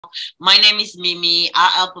My name is Mimi. I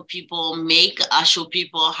help people I show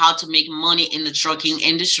people how to make money in the trucking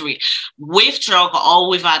industry with truck or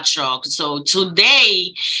without truck. So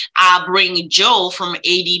today I bring Joe from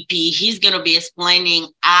ADP. He's going to be explaining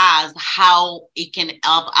us how it can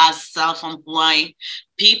help us self-employed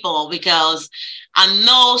people because I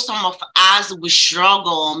know some of us we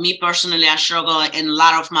struggle. Me personally, I struggle, and a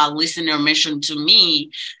lot of my listener mentioned to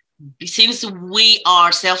me since we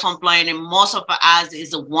are self-employed and most of us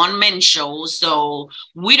is a one-man show, so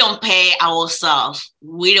we don't pay ourselves.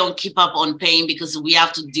 We don't keep up on paying because we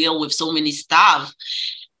have to deal with so many stuff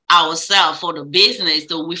ourselves for the business,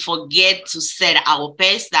 so we forget to set our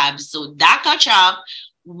pay stubs. So that catch up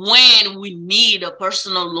when we need a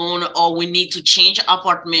personal loan or we need to change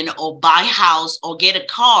apartment or buy house or get a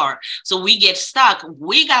car. So we get stuck.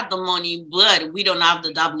 We got the money, but we don't have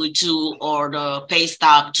the W-2 or the pay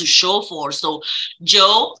stub to show for. So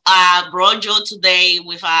Joe, I brought Joe today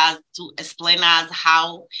with us to explain us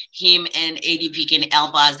how him and ADP can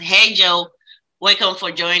help us. Hey Joe, welcome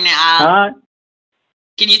for joining us.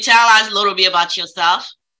 Can you tell us a little bit about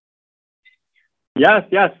yourself?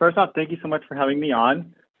 Yes. First off, thank you so much for having me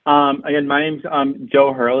on. Again, my name's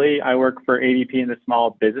Joe Hurley. I work for ADP in the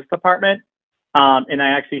small business department, and I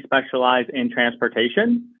actually specialize in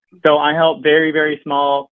transportation. So I help very, very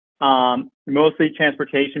small, mostly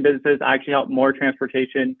transportation businesses. I actually help more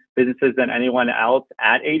transportation businesses than anyone else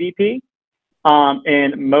at ADP.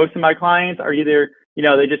 And most of my clients are either,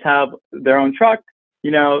 they just have their own truck,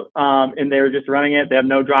 and they're just running it. They have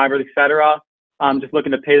no drivers, etc. Just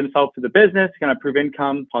looking to pay themselves to the business, kind of prove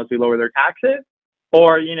income, possibly lower their taxes,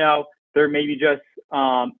 or they're maybe just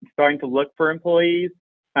starting to look for employees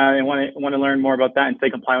and want to learn more about that and stay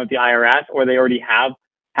compliant with the IRS, or they already have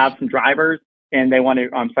some drivers and they want to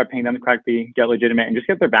start paying them correctly, get legitimate, and just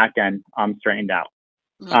get their back end straightened out.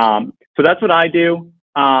 So that's what I do.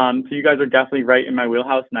 So you guys are definitely right in my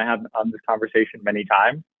wheelhouse, and I have this conversation many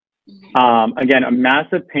times. Again, a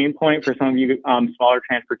massive pain point for some of you smaller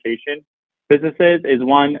transportation businesses is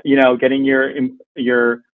one, getting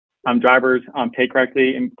your drivers paid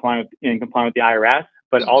correctly and compliant with the IRS,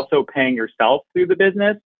 but also paying yourself through the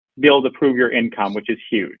business to be able to prove your income, which is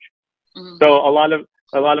huge. So a lot of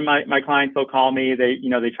my clients will call me.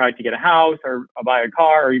 They tried to get a house or buy a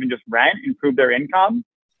car or even just rent and prove their income,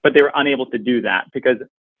 but they were unable to do that because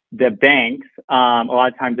the banks, a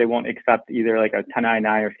lot of times they won't accept either like a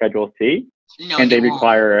 1099 or Schedule C, and they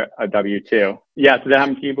require a W-2. Yeah, so that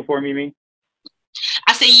happened to you before, Mimi?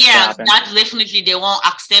 I say, yeah, that definitely they won't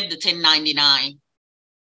accept the 1099.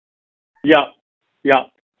 Yeah.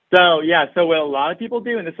 So what a lot of people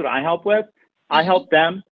do, and this is what I help with, I help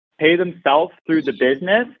them pay themselves through the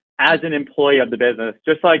business as an employee of the business,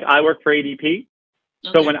 just like I work for ADP.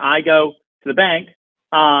 So when I go to the bank,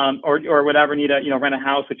 or whatever, need to, rent a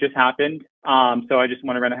house, which just happened. So I just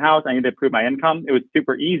want to rent a house. I need to prove my income. It was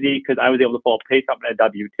super easy because I was able to pull a pay stub and a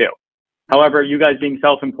W-2. However, you guys being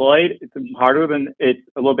self-employed, it's harder and it's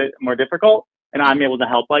a little bit more difficult, and I'm able to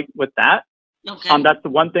help with that. That's the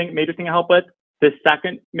one major thing I help with. The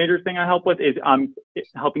second major thing I help with is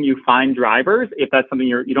helping you find drivers. If that's something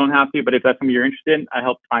you don't have to, but if that's something you're interested in, I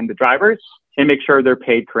help find the drivers and make sure they're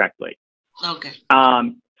paid correctly.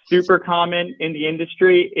 Super common in the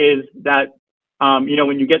industry is that,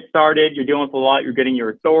 when you get started, you're dealing with a lot, you're getting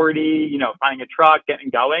your authority, finding a truck,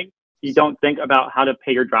 getting going. You don't think about how to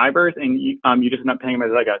pay your drivers, and you just end up paying them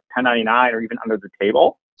as like a 1099 or even under the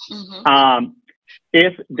table.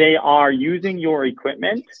 If they are using your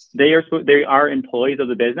equipment, they are employees of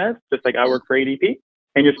the business, just like I work for ADP,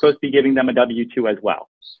 and you're supposed to be giving them a W-2 as well,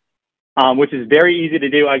 which is very easy to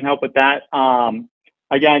do. I can help with that.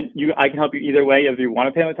 Again, I can help you either way if you want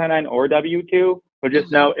to pay them a 1099 or a W-2, but just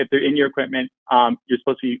know if they're in your equipment, you're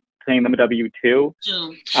supposed to be paying them a W-2.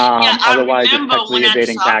 Otherwise, it's technically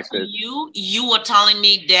evading taxes. You were telling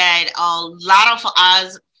me that a lot of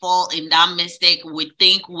us fall in that mistake. We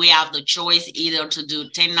think we have the choice either to do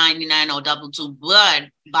 1099 or W-2,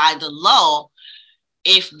 but by the law,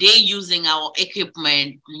 if they're using our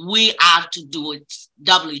equipment, we have to do it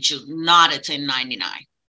W-2, not a 1099.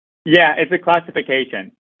 Yeah, it's a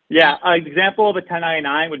classification. Yeah, an example of a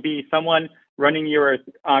 1099 would be someone running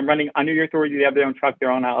under your authority. They have their own truck,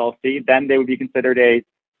 their own LLC. Then they would be considered a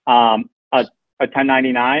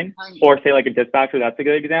 1099, or say like a dispatcher. That's a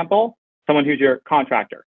good example. Someone who's your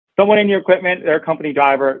contractor. Someone in your equipment, they're a company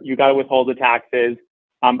driver. You got to withhold the taxes.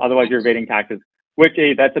 Otherwise, you're evading taxes. Which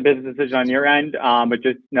that's a business decision on your end. But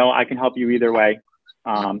just know I can help you either way.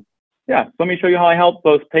 Yeah, so let me show you how I help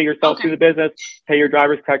both pay yourself through the business, pay your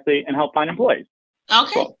drivers correctly, and help find employees.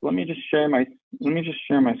 Cool. Let me just share my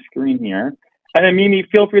screen here. And then Mimi,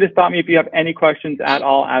 feel free to stop me if you have any questions at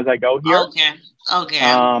all as I go here. Okay. Okay.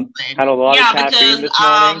 Had a lot of caffeine this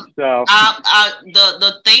morning, so.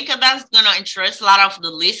 The thing that's gonna interest a lot of the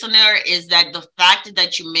listener is that the fact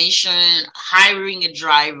that you mentioned hiring a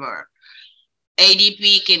driver,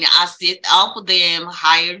 ADP can assist, help them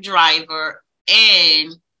hire a driver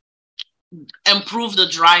and improve the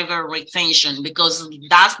driver retention, because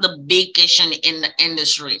that's the big question in the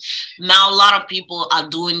industry. Now, a lot of people are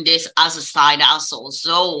doing this as a side hustle.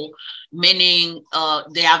 So meaning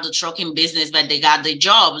they have the trucking business, but they got the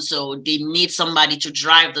job. So they need somebody to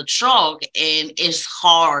drive the truck, and it's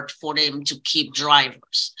hard for them to keep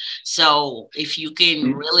drivers. So if you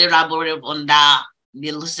can really elaborate on that,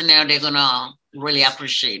 the listener, they're going to really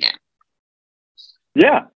appreciate it.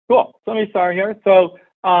 Yeah, cool. So let me start here. So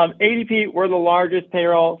ADP, we're the largest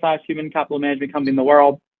payroll/human capital management company in the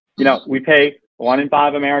world. You know, we pay 1 in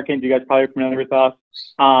 5 Americans. You guys probably are familiar with us.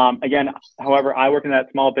 Again, however, I work in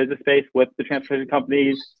that small business space with the transportation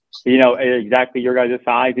companies, you know, exactly your guys'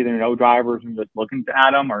 size, either no drivers and just looking to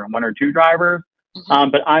add them, or 1 or 2 drivers.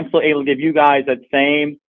 But I'm still able to give you guys that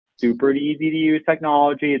same super easy to use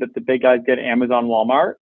technology that the big guys get at Amazon,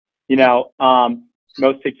 Walmart, you know,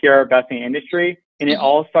 most secure, best in the industry. And it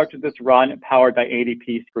all starts with this run powered by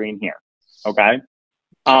ADP screen here. Okay.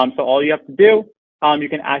 So all you have to do, you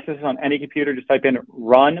can access this on any computer. Just type in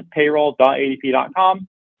runpayroll.adp.com,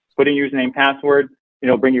 put in username, password, and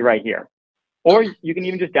it'll bring you right here. Or you can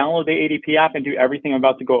even just download the ADP app and do everything I'm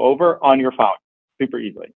about to go over on your phone super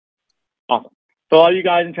easily. Awesome. So all you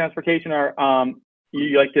guys in transportation are,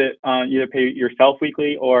 you like to either pay yourself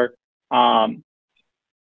weekly or you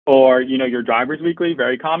know, your drivers weekly,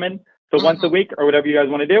 very common. So once a week or whatever you guys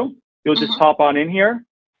want to do, you'll just pop on in here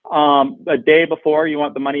a day before you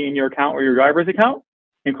want the money in your account or your driver's account,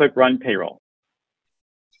 and click run payroll.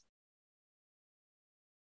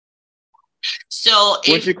 So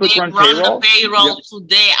if you click run the payroll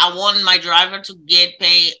today, I want my driver to get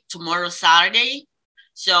paid tomorrow, Saturday,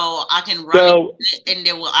 so I can run it and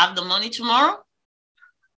they will have the money tomorrow.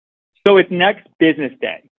 So it's next business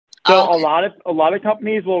day. So a lot of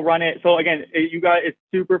companies will run it. So again, you guys, it's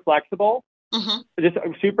super flexible. Just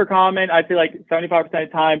super common. I'd say like 75% of the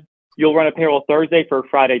time, you'll run a payroll Thursday for a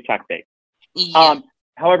Friday check date.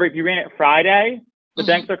 However, if you ran it Friday, the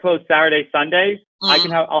banks are closed Saturday, Sunday.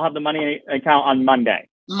 I'll have the money in the account on Monday.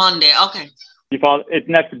 Okay. It's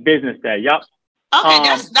next business day. Yep. Okay,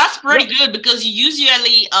 that's pretty good, because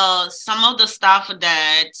usually some of the stuff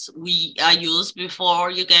that we used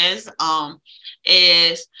before, you guys,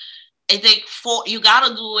 is I think you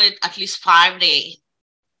gotta do it at least 5 days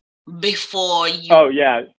before you. Oh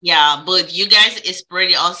yeah. Yeah, but you guys is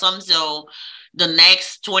pretty awesome. So the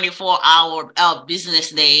next 24-hour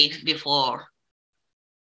business day before.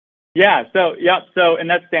 Yeah. So yep. So and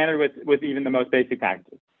that's standard with even the most basic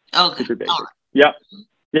packages. Okay. Super basic. Yep.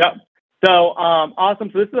 Yep. So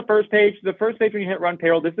awesome. So this is the first page. The first page when you hit run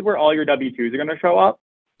payroll, this is where all your W-2s are going to show up.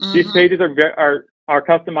 These pages are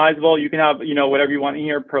customizable. You can have, you know, whatever you want in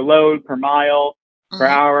here, per load, per mile, per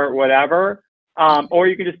hour, whatever. Or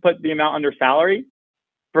you can just put the amount under salary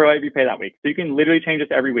for whatever you pay that week. So you can literally change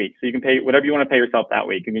this every week. So you can pay whatever you want to pay yourself that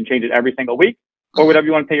week. You can change it every single week, or whatever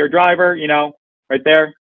you want to pay your driver, you know, right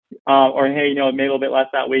there. Or hey, you know, maybe a little bit less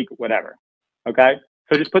that week, whatever. Okay.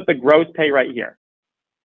 So just put the gross pay right here.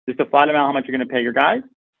 Just a flat amount how much you're going to pay your guys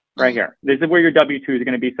right here. This is where your W-2 is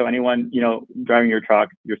going to be. So anyone, you know, driving your truck,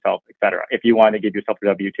 yourself, etc. If you want to give yourself a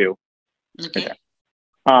W-2. Okay.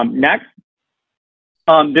 Next,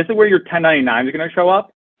 this is where your 1099s are going to show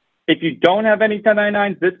up. If you don't have any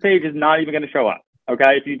 1099s, this page is not even going to show up.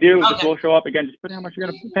 Okay. If you do, this will show up. Again, just put how much you're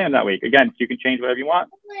going to pay them that week. Again, you can change whatever you want,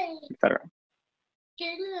 etc.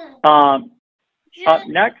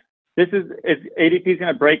 Next, this is ADP is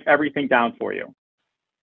going to break everything down for you.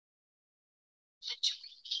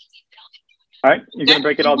 All right, you're going to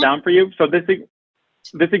break it all down for you. So this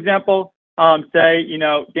example, say, you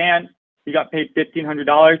know, Dan, you got paid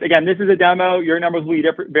 $1,500. Again, this is a demo. Your numbers will be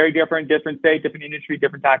very different state, different industry,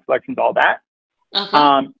 different tax selections, all that.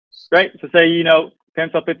 Right. So say, you know, pay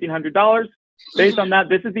himself $1,500. Based on that,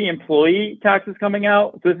 this is the employee taxes coming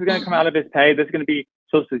out. So this is going to come out of his pay. This is going to be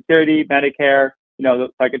Social Security, Medicare, you know, the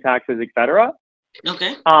FICA taxes, etc.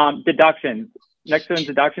 Okay. Deductions. Next to the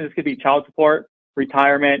deductions, this could be child support,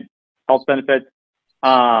 retirement, health benefits,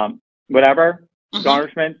 whatever,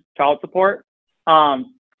 garnishment, child support.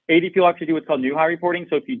 ADP will actually do what's called new hire reporting.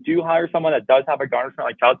 So if you do hire someone that does have a garnishment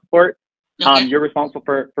like child support, you're responsible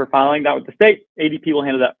for filing that with the state. ADP will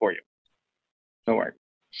handle that for you. No worries.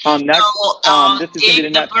 Next, this is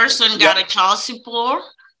if the person got a child support,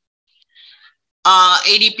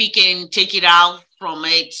 ADP can take it out from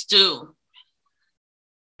it too.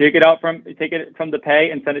 take it from the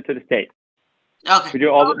pay and send it to the state. Okay. We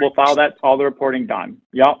do we'll file that, all the reporting done.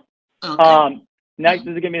 Yep. Okay. Next,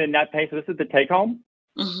 this is gonna be the net pay. So this is the take home,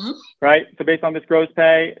 right? So based on this gross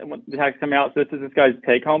pay and what the tax coming out, so this is this guy's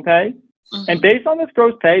take home pay. And based on this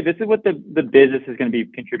gross pay, this is what the business is going to be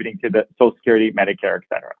contributing to the Social Security, Medicare, et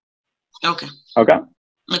cetera. Okay. Okay.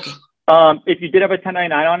 Okay. If you did have a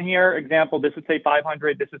 1099 on here, example, this would say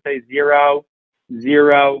 500. This would say 0,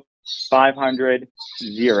 0, 500,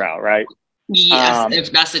 0, right? Yes,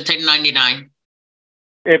 if that's a 1099.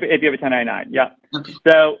 If you have a 1099, yeah. Okay.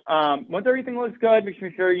 So once everything looks good, make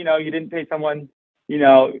sure you didn't pay someone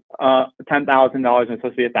 $10,000 and it's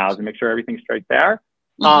supposed to be $1,000. Make sure everything's straight there.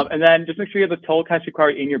 And then just make sure you have the total cash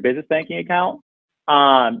required in your business banking account.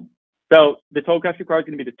 So the total cash required is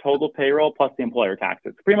going to be the total payroll plus the employer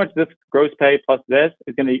taxes. Pretty much this gross pay plus this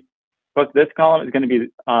is going to be, plus this column is going to be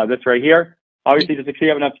this right here. Obviously, just make sure you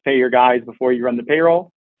have enough to pay your guys before you run the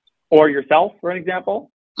payroll or yourself, for an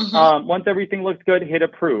example. Once everything looks good, hit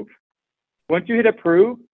approve. Once you hit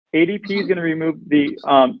approve, ADP is going to remove the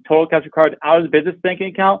total cash required out of the business banking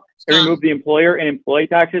account and remove the employer and employee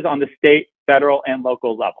taxes on the state, federal, and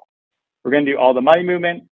local level. We're going to do all the money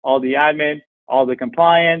movement, all the admin, all the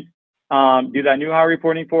compliance, do that new hire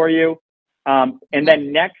reporting for you. And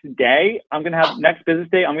then next day, next business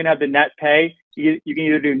day, I'm going to have the net pay. You can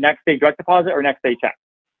either do next day direct deposit or next day check.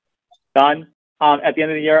 Done. At the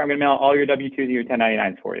end of the year, I'm going to mail all your W-2s and your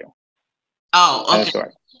 1099s for you. Oh, okay.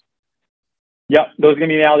 Yep, those are going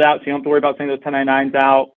to be mailed out, so you don't have to worry about sending those 1099s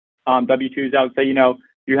out, W-2s out. Say,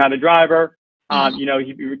 you had a driver, he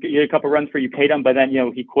had a couple runs for you, paid him, but then,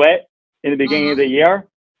 he quit in the beginning of the year.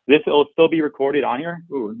 This will still be recorded on here.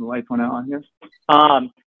 Ooh, the lights went out on here.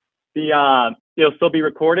 It'll still be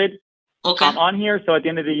recorded on here. So at the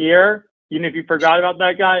end of the year, even if you forgot about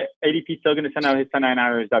that guy, ADP is still going to send out his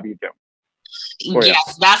 1099 or his W-2.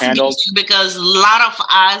 Yes, that's because a lot of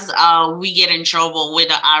us, we get in trouble with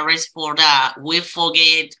the IRS for that. We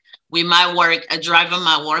forget, a driver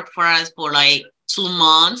might work for us for like 2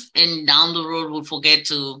 months and down the road we forget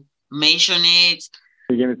to mention it.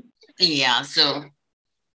 Yeah, so.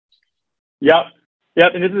 Yep.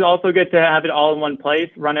 And this is also good to have it all in one place,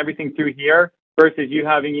 run everything through here versus you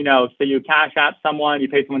having, say you cash app someone, you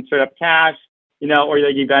pay someone straight up cash, or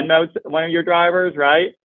you Venmo one of your drivers,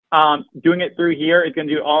 right? Doing it through here is going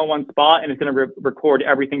to do it all in one spot and it's going to record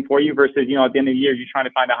everything for you versus, at the end of the year, you're trying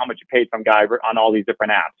to find out how much you paid some guy on all these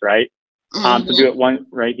different apps, right? So do it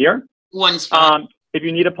right here. One spot. If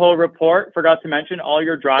you need to pull a report, forgot to mention, all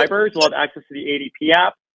your drivers will have access to the ADP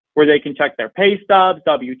app where they can check their pay stubs,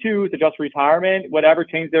 W-2s, adjust retirement, whatever,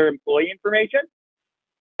 change their employee information.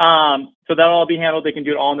 So that'll all be handled. They can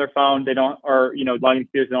do it all on their phone. They don't, logging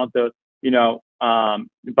peers, they don't have to,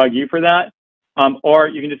 bug you for that. Or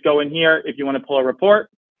you can just go in here if you want to pull a report.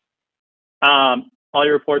 All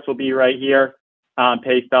your reports will be right here,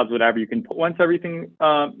 pay stubs, whatever you can. Once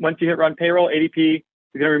you hit run payroll, ADP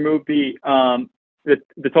is going to remove the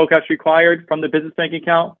total cash required from the business bank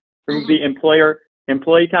account, remove the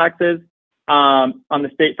employee taxes on the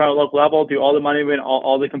state, federal, local level, do all the money movement,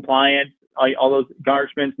 all the compliance, all those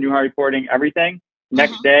garnishments, new hire reporting, everything.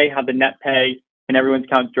 Next day, have the net pay in everyone's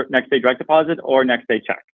account, next day direct deposit or next day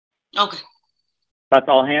check. Okay. That's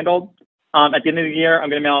all handled. At the end of the year, I'm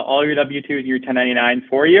going to mail all your W-2s and your 1099s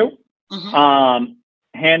for you.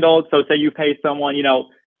 Handled. So say you pay someone,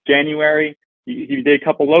 January, you did a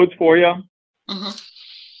couple loads for you.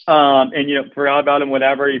 And forgot about them,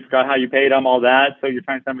 whatever. You forgot how you paid them, all that. So you're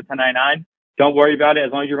trying to send them a 1099. Don't worry about it.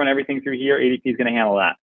 As long as you run everything through here, ADP is going to handle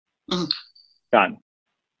that. Done.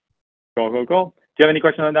 Cool. Do you have any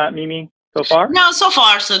questions on that, Mimi, so far? No, so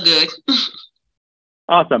far so good.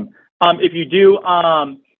 Awesome. If you do,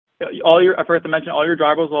 I forgot to mention, all your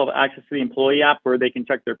drivers will have access to the employee app where they can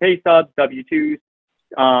check their pay stubs, W-2s,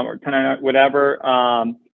 or 1099, whatever,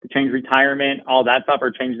 to change retirement, all that stuff,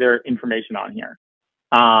 or change their information on here.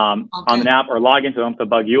 On the app or log in so they don't have to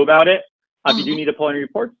bug you about it. If you do need to pull any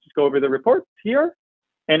reports, just go over the reports here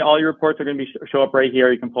and all your reports are going to show up right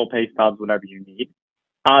here. You can pull pay stubs, whatever you need.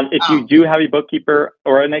 If you do have a bookkeeper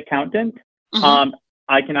or an accountant,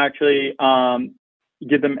 I can actually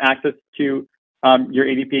give them access to your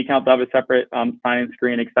ADP account. They'll have a separate sign-in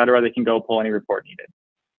screen, etc. They can go pull any report needed.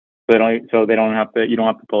 So you don't have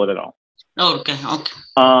to pull it at all. Okay.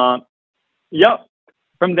 Yep.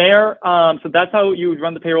 From there, so that's how you would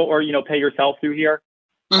run the payroll or, pay yourself through here.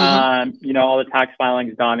 All the tax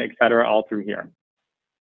filings done, et cetera, all through here.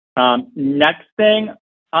 Next thing,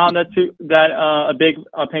 a big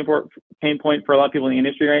pain point for a lot of people in the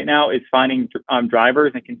industry right now is finding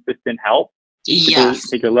drivers and consistent help. Yes.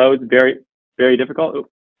 Take your loads, very, very difficult. Oops,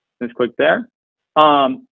 just click there.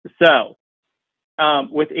 So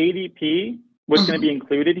with ADP, what's going to be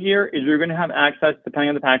included here is you're going to have access, depending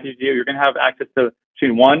on the package you do, you're going to have access to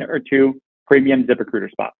between 1 or 2 premium ZipRecruiter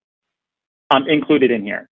spots included in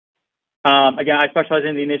here. Again, I specialize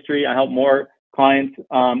in the industry. I help more clients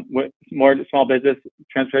with more small business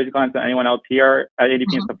transportation clients than anyone else here at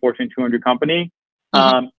ADP. It's a Fortune 200 company.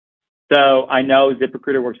 So I know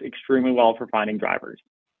ZipRecruiter works extremely well for finding drivers.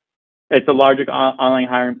 It's the largest online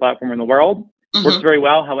hiring platform in the world. Works very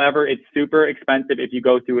well. However, it's super expensive if you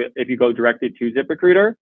go directly to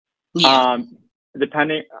ZipRecruiter.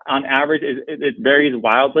 Depending on average, it varies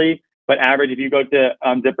wildly. But average, if you go to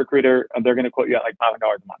ZipRecruiter, they're going to quote you at like $500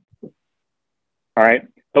 a month. All right.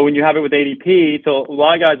 But when you have it with ADP, so a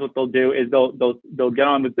lot of guys, what they'll do is they'll get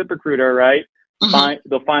on with ZipRecruiter, right?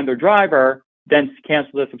 They'll find their driver, then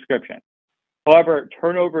cancel the subscription. However,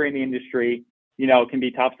 turnover in the industry, can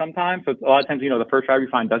be tough sometimes. So a lot of times, the first driver you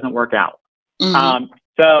find doesn't work out.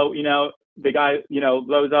 So, the guy,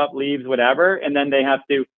 blows up, leaves, whatever, and then they have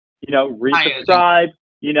to, resubscribe,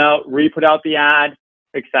 re-put out the ad,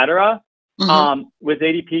 etc. With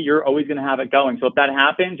ADP, you're always going to have it going. So if that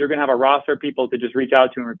happens, you're going to have a roster of people to just reach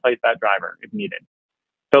out to and replace that driver if needed.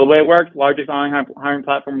 So the way it works, largest online hiring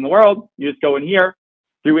platform in the world, you just go in here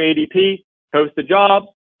through ADP, post the job,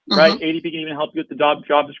 right? ADP can even help you with the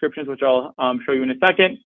job descriptions, which I'll show you in a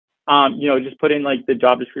second. Just put in like the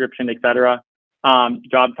job description, etc.,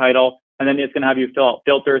 job title, and then it's going to have you fill out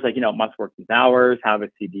filters like, must work these hours, have a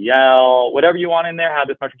CDL, whatever you want in there, have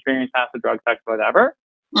this much experience, pass the drug test, whatever.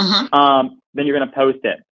 Then you're going to post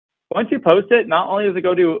it. Once you post it, not only does it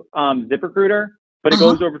go to ZipRecruiter, but it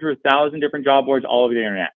goes over to 1,000 different job boards all over the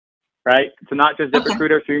internet, right? So not just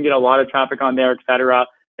ZipRecruiter, so you can get a lot of traffic on there, etc.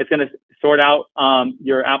 It's going to sort out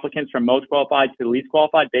your applicants from most qualified to the least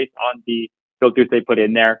qualified based on the filters they put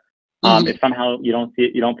in there. If somehow you don't see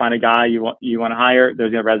it, you don't find a guy you want to hire,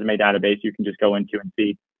 there's a resume database you can just go into and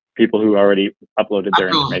see people who already uploaded their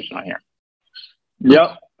information on here.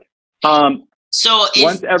 Yep. So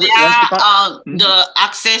is the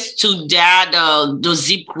access to that the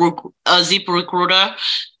ZipRecruiter,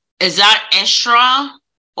 is that extra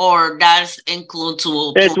or that's include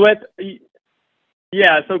to? It's with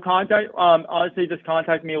so contact honestly just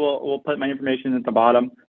contact me. We'll put my information at the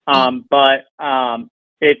bottom. But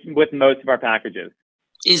it's with most of our packages.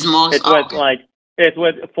 It's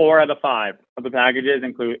with 4 out of 5 of the packages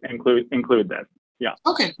include this. Yeah.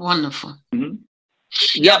 Okay, wonderful.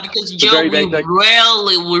 Yeah, because Joe, we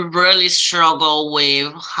really struggle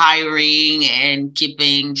with hiring and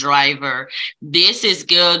keeping driver. This is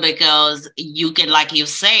good because you can, like you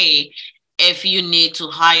say, if you need to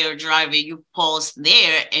hire a driver, you post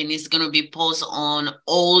there and it's going to be posted on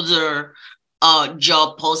older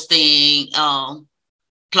job posting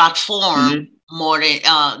platform more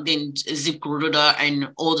than ZipRecruiter and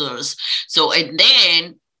others. So, and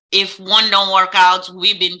then if one don't work out,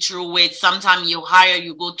 we've been through it. Sometimes you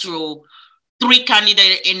go through 3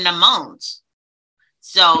 candidates in a month.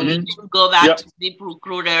 So you can go back to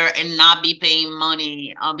ZipRecruiter and not be paying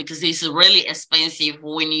money because it's really expensive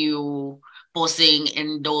when you posting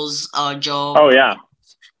in those job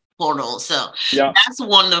portals. So that's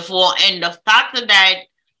wonderful. And the fact that,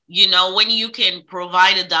 when you can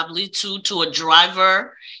provide a W-2 to a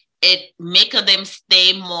driver, it makes them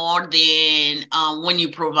stay more than when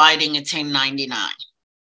you're providing a 1099.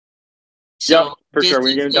 So for sure.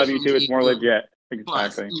 When you get a W-2, it's more legit.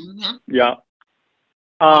 Exactly. Yeah.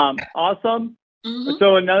 Awesome.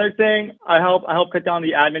 So another thing, I help cut down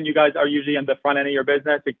the admin. You guys are usually on the front end of your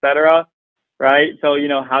business, etc. Right? So,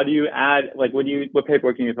 how do you add, like, what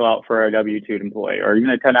paperwork can you fill out for a W-2 employee or even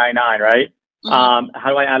a 1099, right? How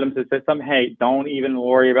do I add them to the system? Hey, don't even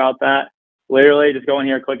worry about that. Literally just go in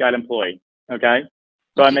here, click add employee. Okay.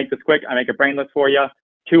 So I make this quick. I make a brainless for you.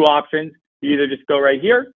 2 options. You either just go right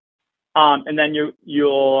here, and then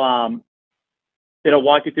it'll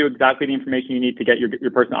walk you through exactly the information you need to get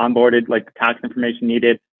your person onboarded, like the tax information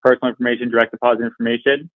needed, personal information, direct deposit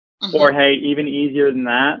information, or hey, even easier than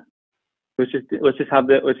that. Let's just have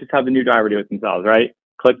the new driver do it themselves, right?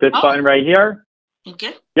 Click this button right here.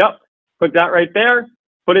 Okay. Yep. Click that right there.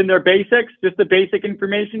 Put in their basics, just the basic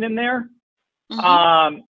information in there.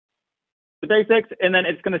 The basics, and then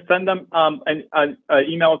it's going to send them an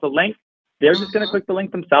email with a link. They're just going to click the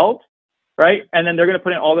link themselves, right? And then they're going to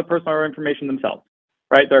put in all their personal information themselves,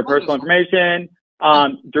 right? Their personal information,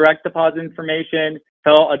 direct deposit information,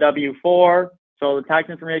 fill a W-4, so the tax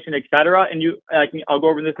information, etc. And I'll go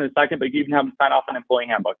over this in a second, but you even have them sign off an employee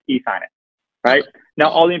handbook, e-sign it, right? Now,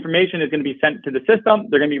 all the information is going to be sent to the system.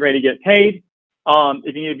 They're going to be ready to get paid.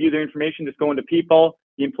 If you need to view their information, just go into people,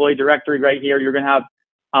 the employee directory right here. You're going to have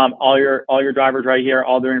all your drivers right here,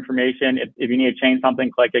 all their information. If you need to change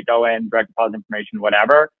something, click it, go in, direct deposit information,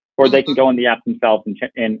 whatever. Or they can go in the app themselves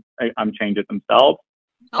and change it themselves.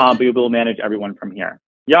 But you'll be able to manage everyone from here.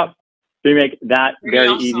 Yep. So you make that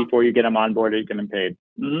very easy for you, get them onboarded, get them paid.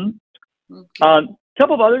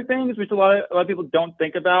 Couple of other things which a lot of people don't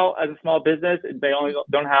think about as a small business, they only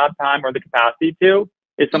don't have time or the capacity to,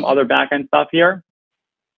 is some other back end stuff here.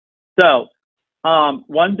 So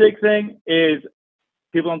one big thing is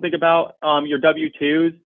people don't think about your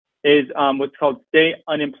W-2s is what's called state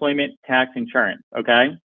unemployment tax insurance.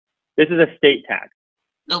 Okay, this is a state tax.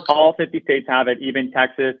 All 50 states have it, even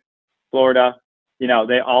Texas, Florida.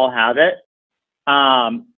 They all have it.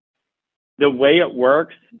 The way it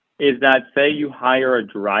works is that, say you hire a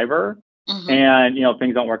driver and,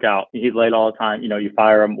 things don't work out. He's late all the time. You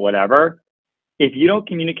fire him, whatever. If you don't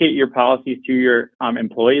communicate your policies to your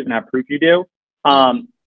employees and have proof you do,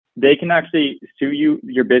 they can actually sue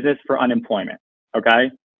your business for unemployment.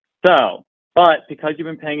 Okay. So, but because you've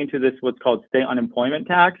been paying into this, what's called state unemployment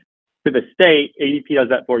tax to the state, ADP does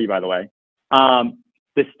that for you, by the way.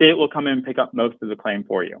 The state will come in and pick up most of the claim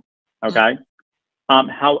for you. Okay.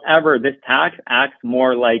 However, this tax acts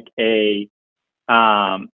more like a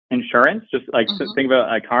insurance, just like think about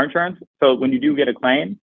like car insurance. So when you do get a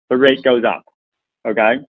claim, the rate goes up.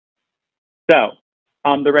 Okay. So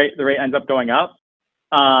the rate ends up going up,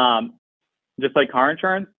 just like car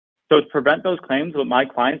insurance. So to prevent those claims, what my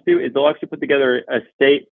clients do is they'll actually put together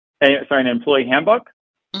an employee handbook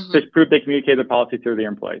to prove they communicate their policy through their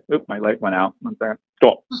employees. Oops, my light went out. One second.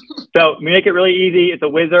 Cool. So we make it really easy. It's a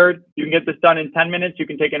wizard. You can get this done in 10 minutes. You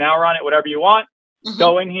can take an hour on it, whatever you want.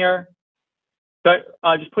 Go in here. So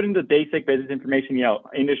just put in the basic business information,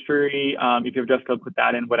 industry. If you've just put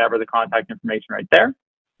that in, whatever, the contact information right there.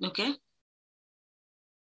 Okay.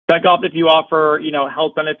 Check off if you offer,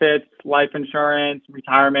 health benefits, life insurance,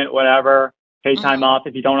 retirement, whatever, paid time off.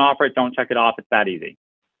 If you don't offer it, don't check it off. It's that easy,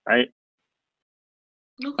 right?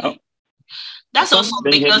 Okay. That's also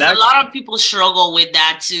because a lot of people struggle with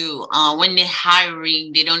that too. When they're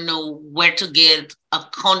hiring, they don't know where to get a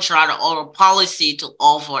contract or a policy to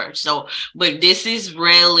offer. So, but this is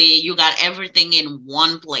really, you got everything in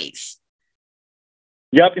one place.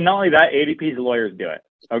 Yep. And not only that, ADP's lawyers do it.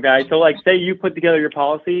 Okay. So like, say you put together your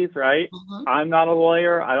policies, right? I'm not a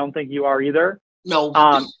lawyer. I don't think you are either. No.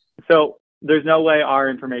 So there's no way our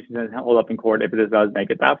information doesn't hold up in court if it does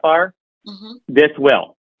make it that far. This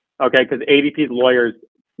will. Okay, because ADP's lawyers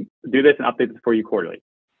do this and update this for you quarterly.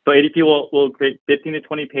 So ADP will create 15 to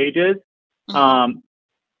 20 pages. 15,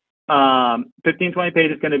 20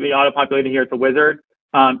 pages is going to be auto-populated here. It's a wizard.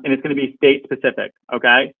 And it's going to be state specific.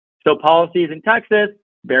 Okay. So policies in Texas,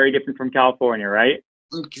 very different from California, right?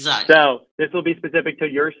 Exactly. So this will be specific to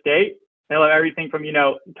your state. They'll have everything from,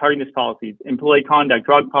 tardiness policies, employee conduct,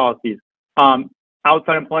 drug policies,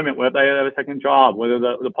 outside employment, whether they have a second job, whether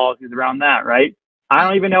the policies around that, right? I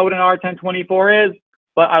don't even know what an R1024 is,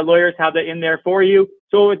 but our lawyers have that in there for you.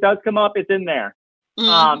 So if it does come up, it's in there.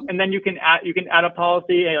 And then you can add a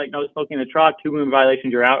policy, like no smoking in the truck, 2 moving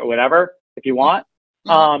violations, you're out, or whatever, if you want.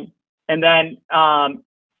 And then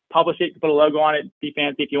publish it, put a logo on it, be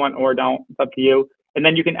fancy if you want or don't. It's up to you. And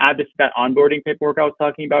then you can add that onboarding paperwork I was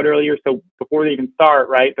talking about earlier. So before they even start,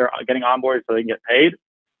 right, they're getting onboarded so they can get paid.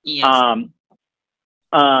 Yes.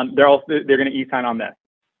 They're going to e-sign on this.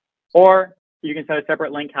 Or you can set a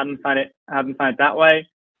separate link, have them sign it that way.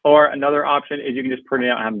 Or another option is you can just print it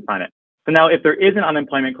out and have them sign it. So now if there is an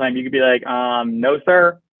unemployment claim, you could be like, no,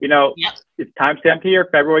 sir, it's timestamped here,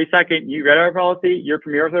 February 2nd, you read our policy, you're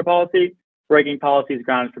familiar with our policy, breaking policies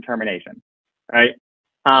grounds for termination, right?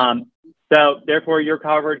 So therefore you're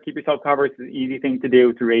covered, keep yourself covered. It's an easy thing to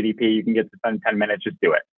do through ADP. You can get this done in 10 minutes, just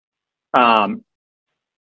do it.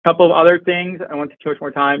 Couple of other things, I won't take too much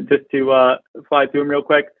more time just to fly through them real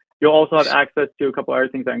quick. You'll also have access to a couple other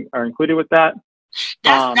things that are included with that.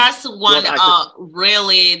 That's one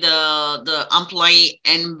really the employee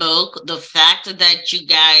handbook, the fact that you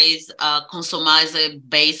guys customize it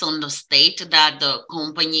based on the state that the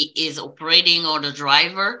company is operating or the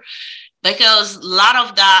driver, because a lot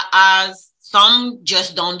of that some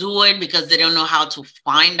just don't do it because they don't know how to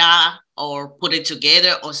find that or put it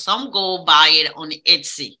together, or some go buy it on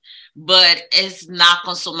Etsy, but it's not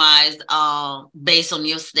customized based on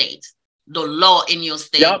your state. The law in your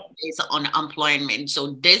state based on employment.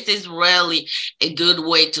 So this is really a good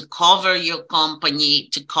way to cover your company,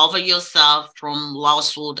 to cover yourself from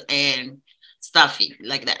lawsuit and stuff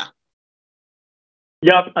like that.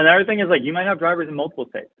 Yep. Another thing is, like, you might have drivers in multiple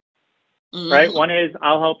states, right? One is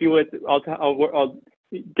I'll help you with, I'll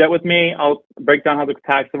get with me. I'll break down how the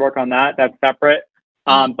tax will work on that. That's separate.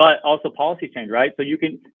 but also policy change, right? So you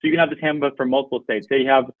can have this handbook for multiple states. Say you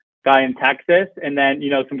have a guy in Texas and then,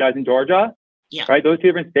 some guys in Georgia, right? Those two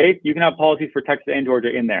different states, you can have policies for Texas and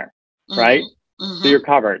Georgia in there, right? So you're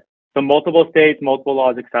covered. So multiple states, multiple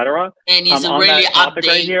laws, etc. And it's really updated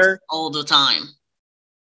right here all the time.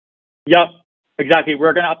 Yep, exactly.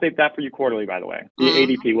 We're going to update that for you quarterly, by the way. The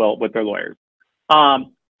ADP will with their lawyers.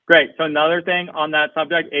 Great. So another thing on that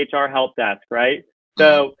subject, HR help desk, right?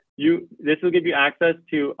 So this will give you access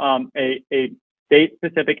to a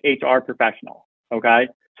state-specific HR professional. Okay.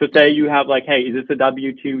 So say you have like, hey, is this a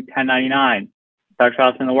W-2 1099? Sexual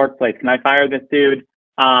harassment in the workplace. Can I fire this dude?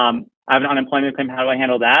 I have an unemployment claim. How do I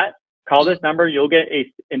handle that? Call this number. You'll get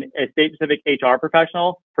a state-specific HR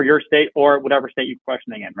professional for your state or whatever state you're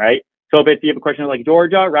questioning in, right? So if you have a question like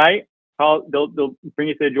Georgia, right? They'll bring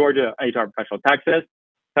you to the Georgia HR professional.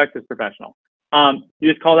 Texas professional. You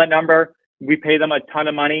just call that number. We pay them a ton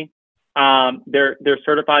of money. They're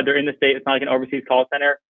certified. They're in the state. It's not like an overseas call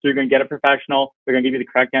center. So you're going to get a professional. They're going to give you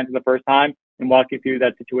the correct answer the first time and walk you through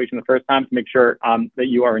that situation the first time to make sure that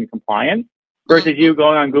you are in compliance. Versus you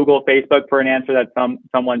going on Google, Facebook for an answer that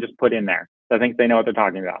someone just put in there that thinks they know what they're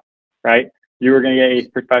talking about, right? You are going to get a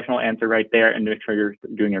professional answer right there and make sure you're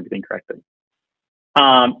doing everything correctly.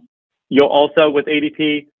 You'll also, with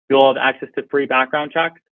ADP, you'll have access to free background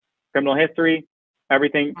checks, criminal history,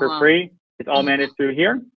 everything for free. It's all managed through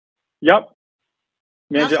here. Yep.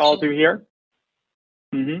 Manage it all through here.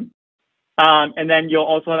 And then you'll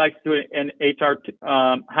also have access to an HR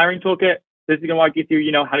hiring toolkit. This is going to walk you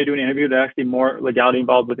through, how to do an interview. There's actually more legality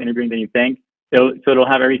involved with interviewing than you think. So it'll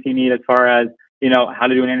have everything you need as far as, how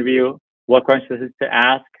to do an interview, what questions to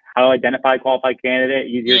ask, how to identify a qualified candidate,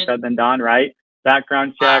 easier said than done, right?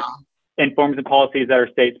 Background check, and forms and policies that are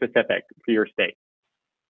state specific for your state.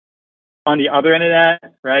 On the other end of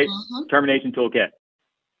that, right, termination toolkit.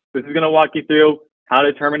 This is going to walk you through how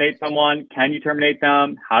to terminate someone, can you terminate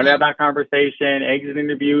them, how to have that conversation, exit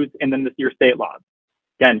interviews, and then your state laws.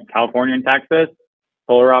 Again, California and Texas,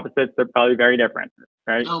 polar opposites, they're probably very different,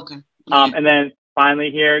 right? Okay. And then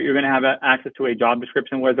finally here, you're going to have access to a job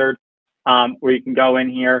description wizard where you can go in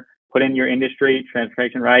here, put in your industry,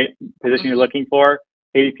 transportation, right, position you're looking for.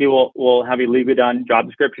 ADP will have a legally done job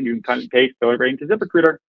description. You can cut and paste, throw it right into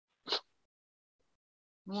ZipRecruiter.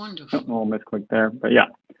 Wonderful. Oh, misclick there, but yeah.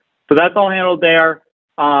 So that's all handled there.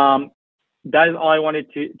 That is all I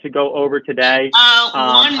wanted to go over today.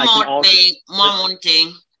 One more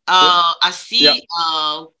thing. I see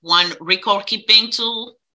one record keeping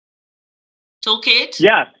toolkit.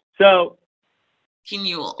 Yes. So can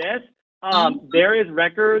you? Yes. There is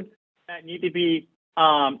records that need to be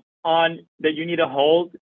on that you need to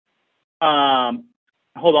hold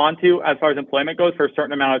on to as far as employment goes for a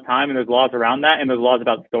certain amount of time, and there's laws around that, and there's laws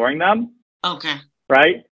about storing them. Okay.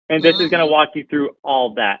 Right. And this is going to walk you through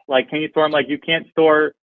all that. Like, can you store them? Like, you can't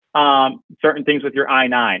store certain things with your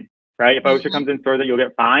I-9, right? If OSHA comes in and stores it, you'll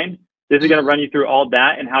get fined. This is going to run you through all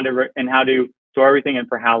that and how to store everything and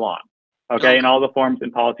for how long. Okay, and all the forms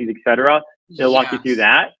and policies, etc. It'll walk you through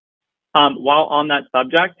that. While on that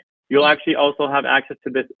subject, you'll actually also have access to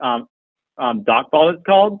this doc file, it's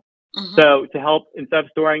called. So to help, instead of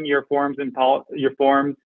storing your forms and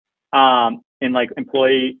in like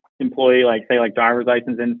employee, like say like driver's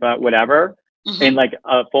license info, whatever, in like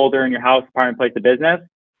a folder in your house, apartment, place of business,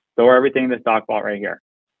 store everything in this doc vault right here.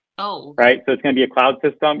 Oh. Right. So it's going to be a cloud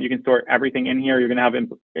system. You can store everything in here. You're going to have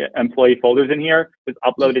employee folders in here. It's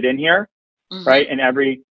uploaded in here. Right. And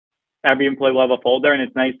every employee will have a folder, and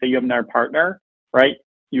it's nice that you have another partner, right?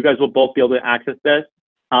 You guys will both be able to access this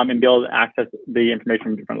and be able to access the information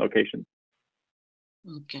from different locations.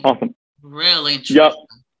 Okay. Awesome. Really interesting. Yep.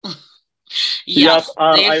 Yes.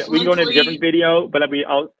 We can go into a different video, but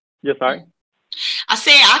sorry. I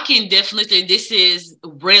say I can definitely, this is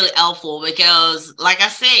really helpful because like I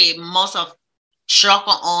say, most of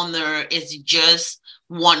trucker owner is just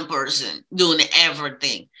one person doing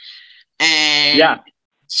everything. And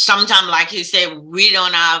sometimes, like you said, we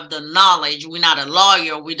don't have the knowledge. We're not a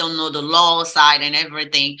lawyer. We don't know the law side and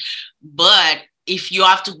everything. But if you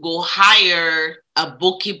have to go hire a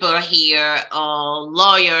bookkeeper here, a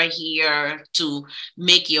lawyer here to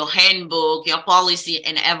make your handbook, your policy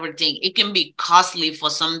and everything, it can be costly for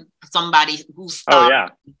somebody who's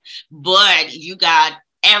starting. But you got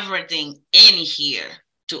everything in here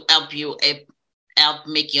to help you help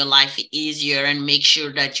make your life easier and make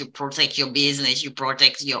sure that you protect your business, you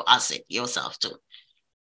protect your asset yourself too.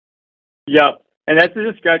 Yep. And that's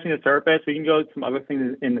just scratching the surface. We can go to some other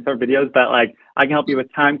things in the other videos, but like I can help you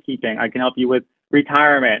with timekeeping. I can help you with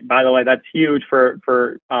retirement. By the way, that's huge for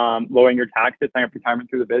lowering your taxes. I have retirement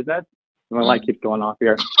through the business. My light keeps going off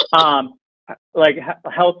here. like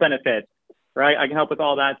health benefits, right? I can help with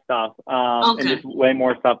all that stuff, and just way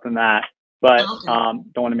more stuff than that. But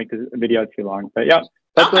don't want to make this video too long. But yeah,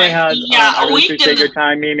 that's what I had. I really appreciate your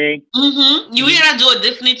time, Mimi. You gonna do it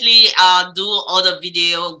definitely. Do other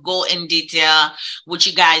video, go in detail, which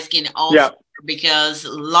you guys can offer. Because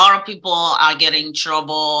a lot of people are getting in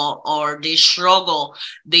trouble or they struggle.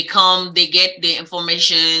 They get the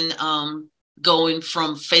information going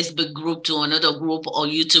from Facebook group to another group or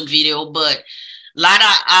YouTube video, but a lot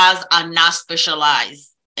of us are not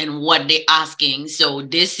specialized in what they're asking. So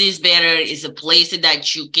this is better. It's a place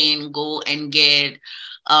that you can go and get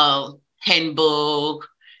a handbook,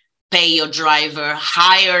 pay your driver,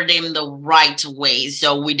 hire them the right way.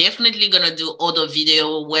 So we're definitely going to do other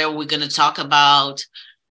video where we're going to talk about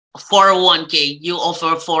 401k. You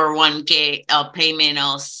offer 401k payment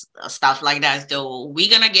or stuff like that. So we're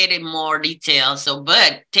going to get in more detail. So,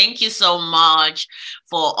 but thank you so much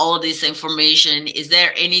for all this information. Is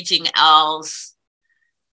there anything else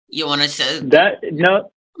you want to say?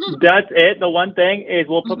 No, that's it. The one thing is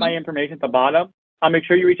we'll put my information at the bottom. I'll make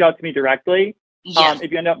sure you reach out to me directly.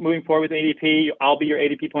 If you end up moving forward with ADP, I'll be your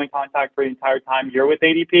ADP point of contact for the entire time you're with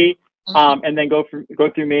ADP. And then go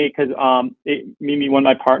through me, because Mimi, one of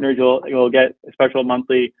my partners, you'll get a special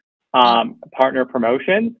monthly partner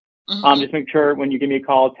promotion. Just make sure when you give me a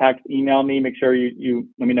call, text, email me, make sure you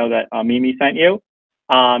let me know that Mimi sent you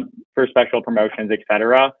for special promotions,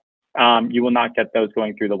 etc. You will not get those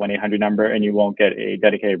going through the 1-800 number, and you won't get a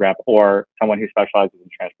dedicated rep or someone who specializes in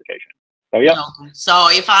transportation. So, yeah. So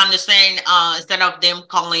if I understand, instead of them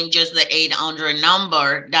calling just the 800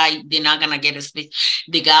 number, that they're not going to get a space.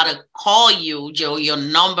 They got to call you, Joe. Your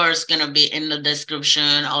number is going to be in the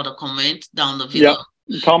description or the comment down the video.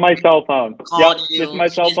 Call my cell phone. This is my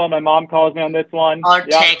cell phone. My mom calls me on this one. Or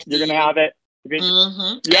text you're going to have it.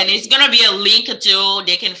 And it's gonna be a link too.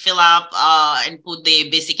 They can fill up and put the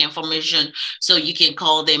basic information, so you can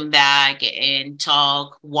call them back and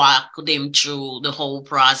walk them through the whole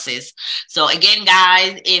process. So again,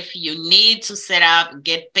 guys, if you need to set up,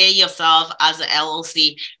 pay yourself as an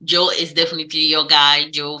LLC, Joe is definitely your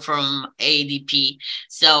guy, Joe from ADP.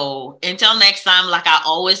 So until next time, like I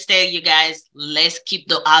always tell you guys, let's keep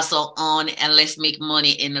the hustle on and let's make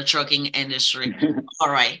money in the trucking industry.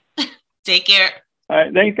 All right. Take care. All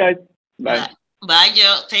right. Thanks, guys. Bye. Bye,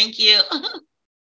 Joe. Thank you.